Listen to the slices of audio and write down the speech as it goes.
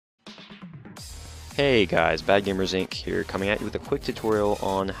Hey guys, BADGamersInc here, coming at you with a quick tutorial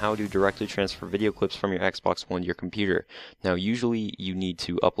on how to directly transfer video clips from your Xbox One to your computer. Now usually you need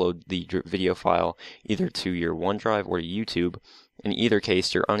to upload the video file either to your OneDrive or to YouTube. In either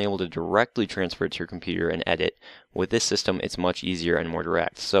case, you're unable to directly transfer it to your computer and edit. With this system, it's much easier and more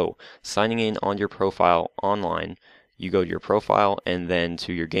direct. So, signing in on your profile online, you go to your profile and then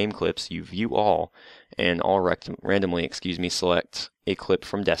to your game clips, you view all, and randomly select a clip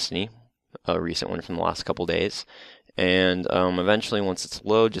from Destiny, a recent one from the last couple days. And eventually, once it's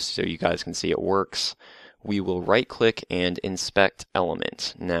low, just so you guys can see it works, we will right click and inspect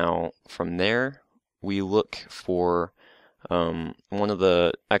element. Now from there, we look for one of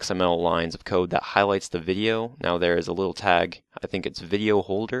the XML lines of code that highlights the video. Now there is a little tag, I think it's video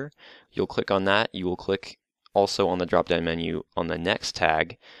holder. You'll click on that. You will click also on the drop down menu on the next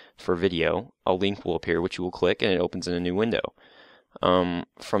tag for video. A link will appear which you will click and it opens in a new window.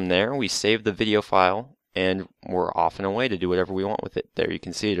 From there, we save the video file and we're off and away to do whatever we want with it. There you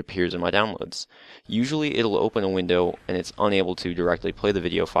can see it appears in my downloads. Usually it'll open a window and it's unable to directly play the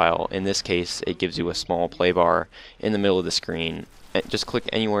video file. In this case, it gives you a small play bar in the middle of the screen. And just click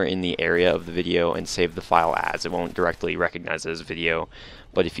anywhere in the area of the video and save the file as. It won't directly recognize it as video,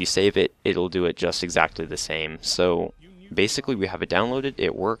 but if you save it, it'll do it just exactly the same. So basically we have it downloaded,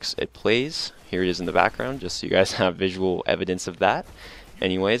 it works, it plays. Here it is in the background, just so you guys have visual evidence of that.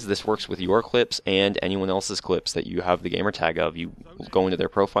 Anyways, this works with your clips and anyone else's clips that you have the gamer tag of. You go into their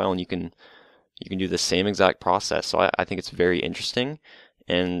profile and you can do the same exact process. So I think it's very interesting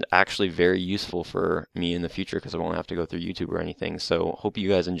and actually very useful for me in the future because I won't have to go through YouTube or anything. So hope you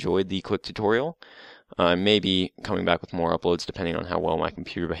guys enjoyed the quick tutorial. I may be coming back with more uploads depending on how well my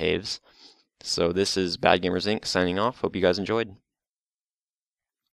computer behaves. So this is BADGamersInc signing off. Hope you guys enjoyed.